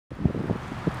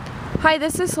Hi,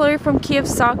 this is Hillary from Kia of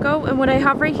Saco, and what I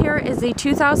have right here is a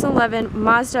 2011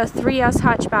 Mazda 3S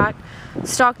hatchback.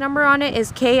 Stock number on it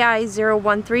is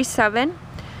KI0137.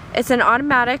 It's an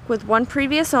automatic with one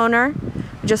previous owner,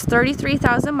 just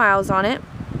 33,000 miles on it.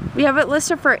 We have it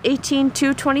listed for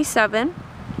 $18,227.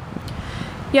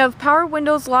 You have power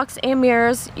windows, locks, and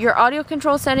mirrors. Your audio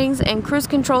control settings and cruise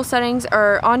control settings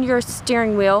are on your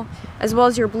steering wheel, as well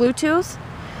as your Bluetooth.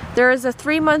 There is a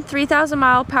 3-month,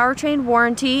 3,000-mile powertrain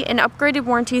warranty, and upgraded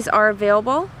warranties are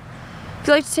available. If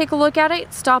you'd like to take a look at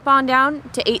it, stop on down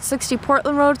to 860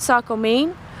 Portland Road, Saco,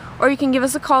 Maine, or you can give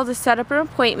us a call to set up an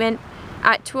appointment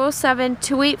at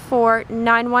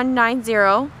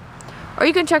 207-284-9190, or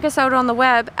you can check us out on the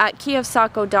web at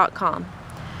kiaofsaco.com.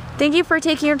 Thank you for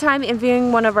taking your time and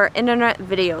viewing one of our internet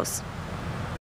videos.